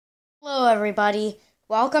Hello everybody,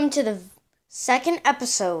 welcome to the second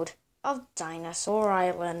episode of Dinosaur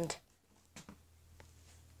Island.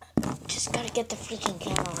 Just gotta get the freaking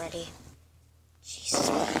camera ready. Jesus.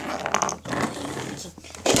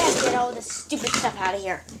 Let's get all this stupid stuff out of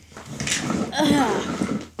here.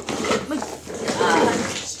 My God,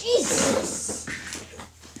 Jesus.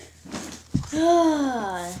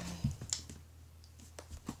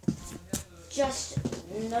 Just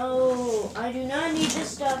no, I do not need this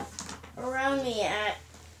stuff around me at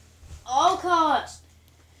all costs.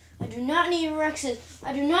 I do not need Rexes.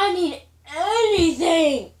 I do not need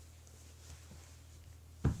anything.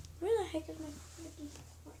 Where the heck is my freaking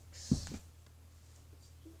Rex?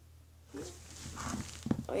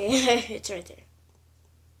 Oh yeah, it's right there.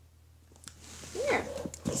 Here.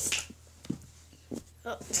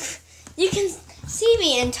 Oh. You can see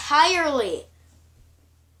me entirely.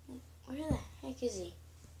 Where the heck is he?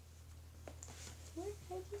 Where the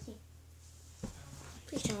heck is he?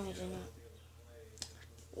 Please tell me I did not.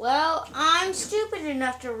 Well, I'm stupid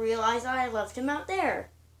enough to realize I left him out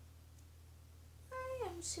there. I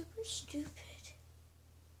am super stupid.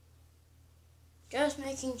 Just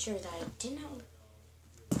making sure that I did not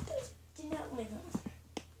leave him.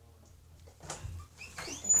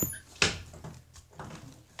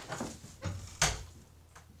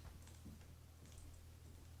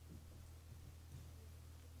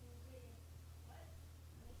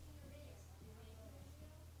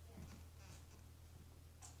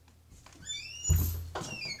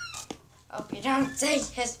 Hope you don't take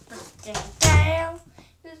his freaking tail.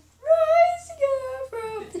 He's rising up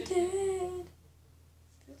from the dead.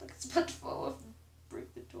 Feels like it's about to fall off and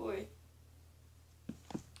break the toy.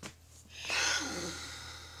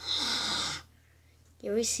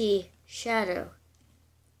 Here we see Shadow,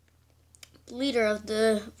 leader of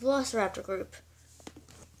the Velociraptor group,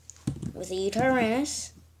 with a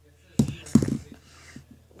Utaranus.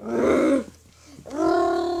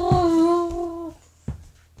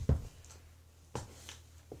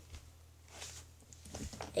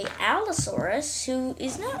 A Allosaurus, who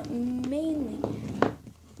is not mainly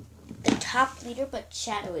the top leader, but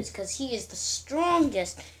Shadow is, because he is the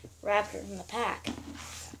strongest raptor in the pack.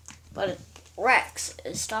 But Rex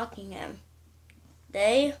is stalking him.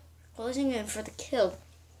 They are closing in for the kill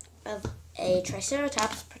of a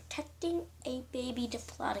Triceratops protecting a baby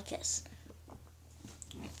Diplodocus.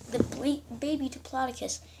 The baby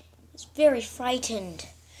Diplodocus is very frightened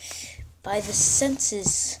by the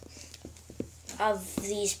senses of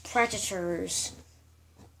these predators.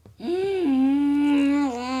 The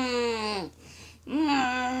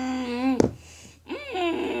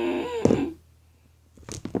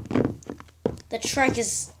Trike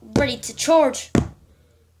is ready to charge.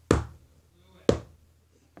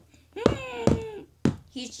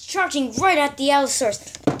 He's charging right at the Allosaurus.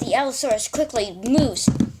 The Allosaurus quickly moves,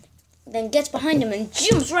 then gets behind him and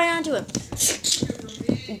jumps right onto him.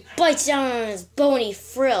 He bites down on his bony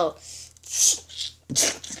frill.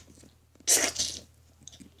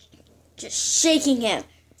 Just shaking him,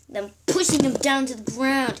 then pushing him down to the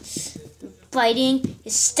ground, biting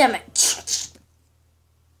his stomach.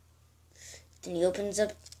 Then he opens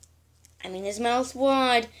up, his mouth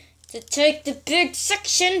wide to take the big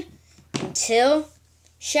section until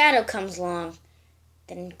Shadow comes along.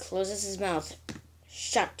 Then closes his mouth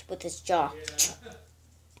shut with his jaw.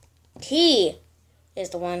 He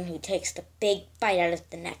is the one who takes the big bite out of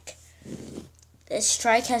the neck. This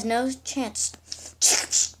strike has no chance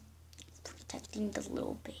protecting the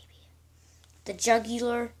little baby. The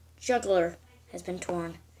jugular has been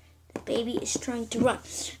torn. The baby is trying to run,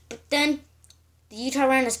 but then the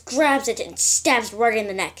Utaranus grabs it and stabs right in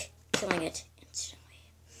the neck, killing it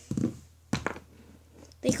instantly.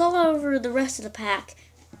 They call over the rest of the pack,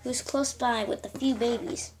 who's close by with a few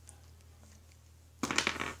babies.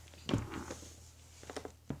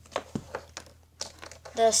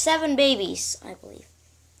 The 7 babies, I believe.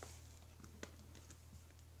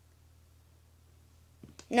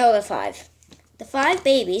 No, the 5. The 5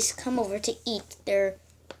 babies come over to eat their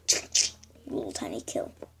little tiny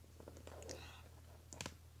kill.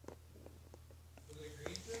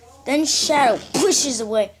 Then Shadow pushes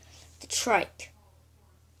away the Trike.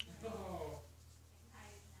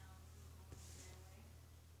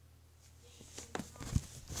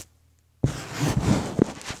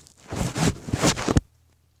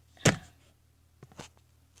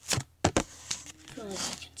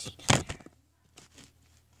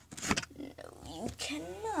 You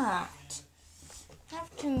cannot. I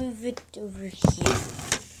have to move it over here.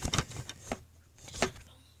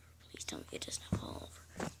 Please tell me it does not fall over.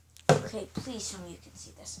 Okay, please tell me you can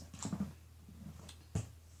see this.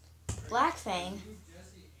 Black Fang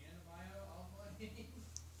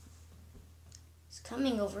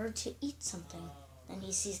coming over to eat something. Then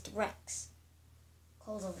he sees the Rex.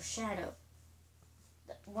 Calls over Shadow.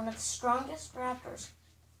 One of the strongest raptors.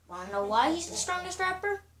 Wanna know why he's the strongest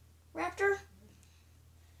raptor? Raptor?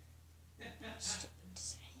 Stupid to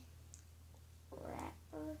say.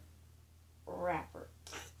 Rapper.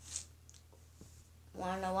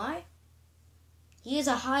 Wanna know why? He is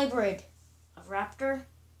a hybrid of raptor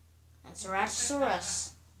and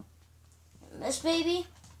Ceratosaurus. And this baby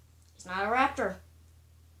is not a raptor.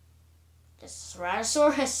 It's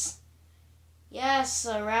Ceratosaurus. Yes,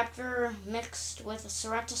 a raptor mixed with a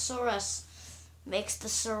Ceratosaurus makes the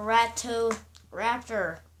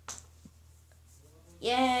Ceratoraptor.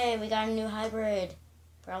 Yay, we got a new hybrid.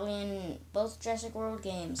 Probably in both Jurassic World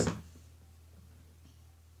games.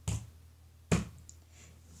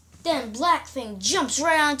 Then Blackfang jumps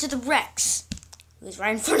right onto the Rex, who's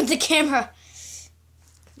right in front of the camera.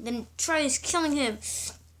 Then tries killing him.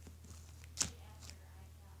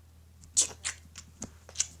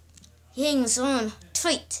 He hangs on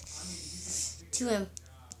tight to him.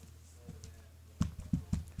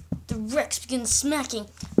 The Rex begins smacking.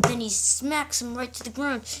 Then he smacks him right to the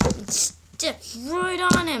ground and steps right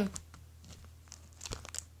on him.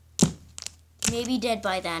 He may be dead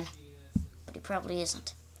by then, but he probably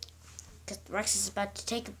isn't. Because the Rex is about to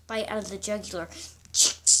take a bite out of the jugular.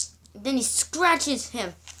 Then he scratches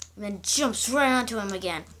him and then jumps right onto him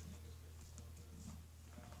again.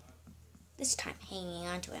 This time hanging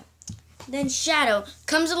onto him. Then Shadow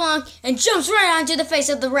comes along and jumps right onto the face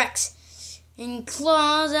of the Rex and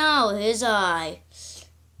claws out his eye.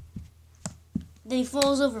 Then he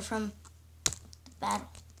falls over from the battle.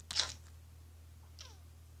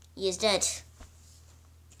 He is dead.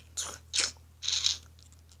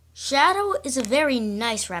 Shadow is a very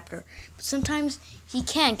nice raptor, but sometimes he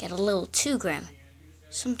can get a little too grim.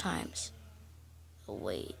 Sometimes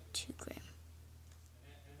way too grim.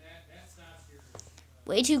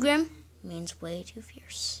 Way too grim means way too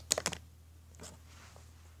fierce.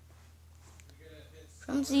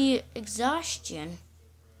 From the exhaustion,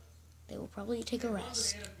 they will probably take a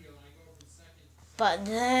rest. But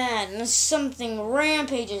then something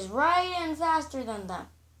rampages right in faster than them.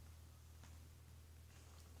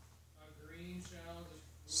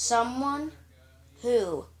 Someone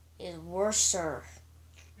who is worser.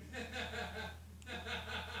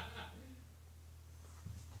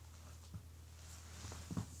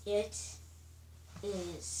 It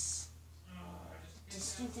is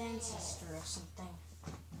distant ancestor of something.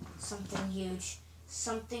 Something huge.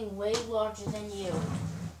 Something way larger than you.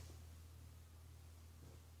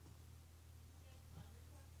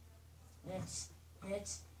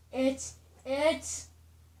 It's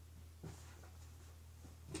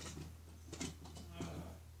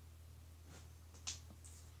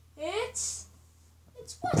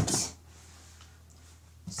what?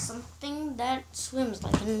 Something that swims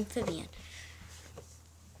like an amphibian,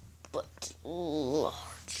 but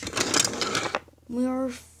large.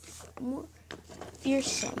 More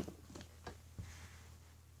fearsome.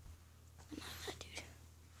 That dude.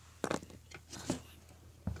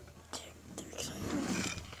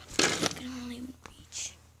 I can only reach.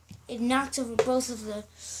 It knocks over both of the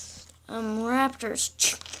raptors.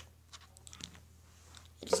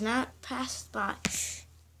 It is not passed by.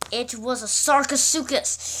 It was a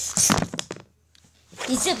Sarcosuchus.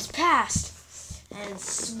 He zips past and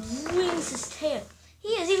swings his tail. He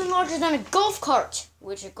is even larger than a golf cart,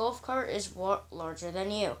 which a golf cart is larger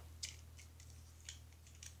than you.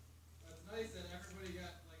 That's nice that everybody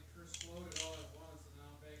got exploded all at once, and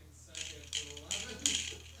now I'm back in second for 11.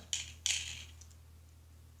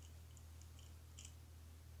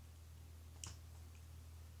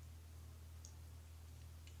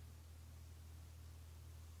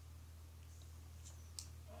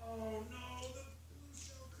 Oh no, the blue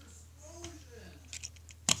shark explosion!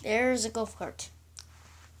 There's a golf cart.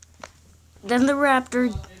 Then the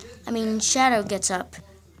raptor, Shadow gets up.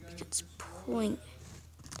 It's pulling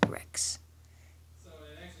the Rex.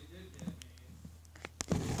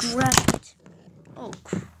 Grab it. Oh,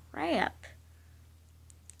 crap.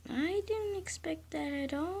 I didn't expect that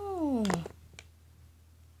at all.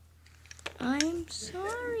 I'm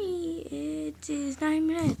sorry. It is 9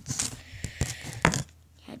 minutes.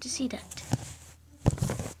 Had to see that.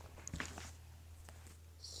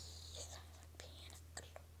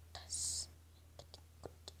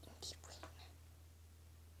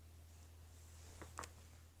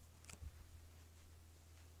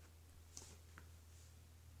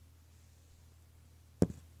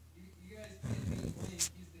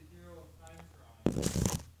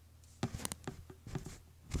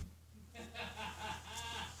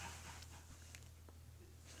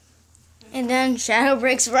 And then Shadow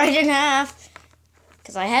breaks right in half.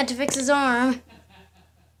 Because I had to fix his arm.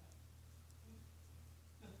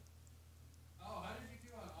 Oh, how did you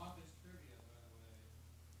do on office trivia, by the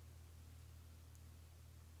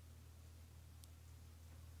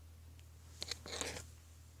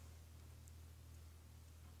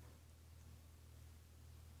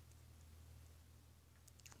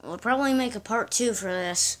way? We'll probably make a part 2 for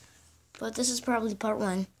this. But this is probably part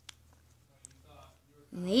 1.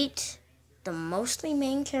 Meet the mostly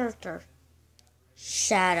main character,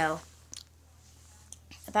 Shadow.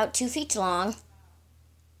 About 2 feet long.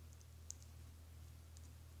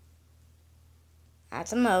 At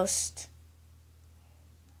the most.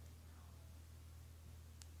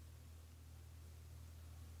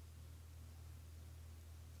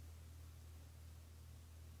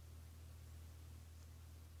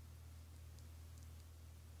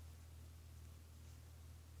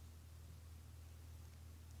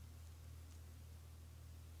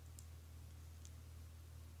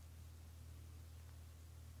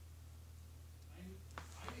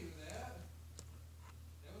 I knew that.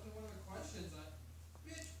 That wasn't one of the questions.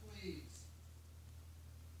 Bitch, please.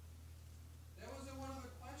 That wasn't one of the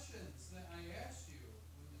questions that I asked you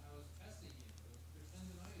when I was testing you. It was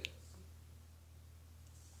tendonitis.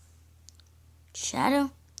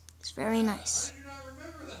 Shadow is very nice. How did you not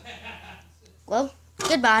remember that? Well,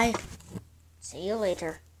 goodbye. See you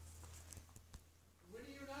later. When are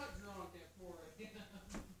you not drunk at 4 a.m.?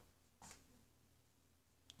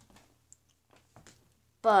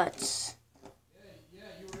 But Yeah,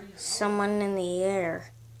 you were in your house. someone in the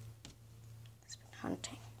air has been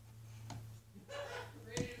hunting.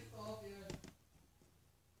 Radius fault, yeah.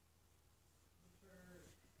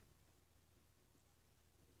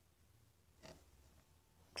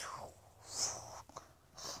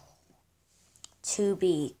 To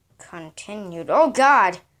be continued. Oh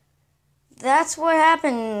God, that's what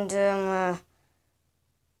happened.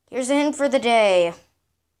 Here's a hint for the day.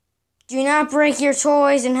 Do not break your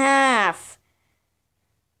toys in half.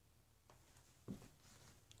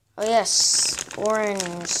 Oh yes,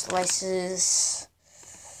 orange slices.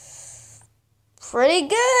 Pretty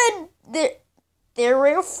good. They're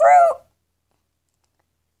real fruit.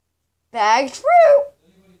 Bagged fruit.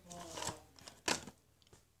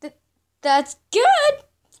 That's good.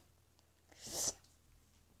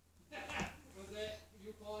 Was that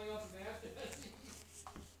you falling off the map, Jesse?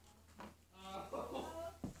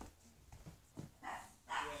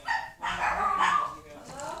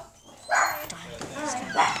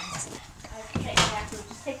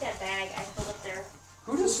 Just take that bag. I put it there.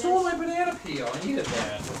 Who just stole my banana peel? I needed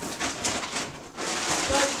that.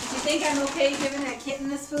 But do you think I'm okay giving that kitten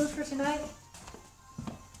this food for tonight?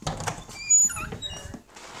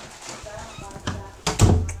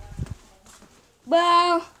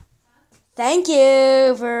 Well, thank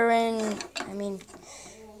you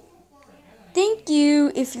thank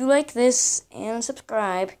you if you like this and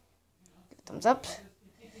subscribe. Give a thumbs up.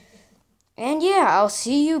 And yeah, I'll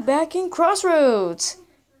see you back in Crossroads.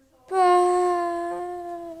 Bye.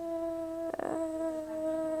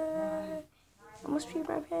 Almost peed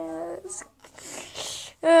my pants.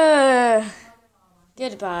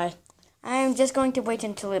 Goodbye. I'm just going to wait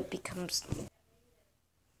until it becomes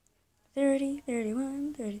 30,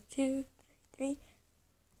 31, 32, 33.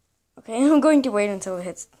 Okay, I'm going to wait until it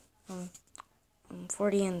hits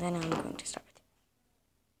 40 and then I'm going to start.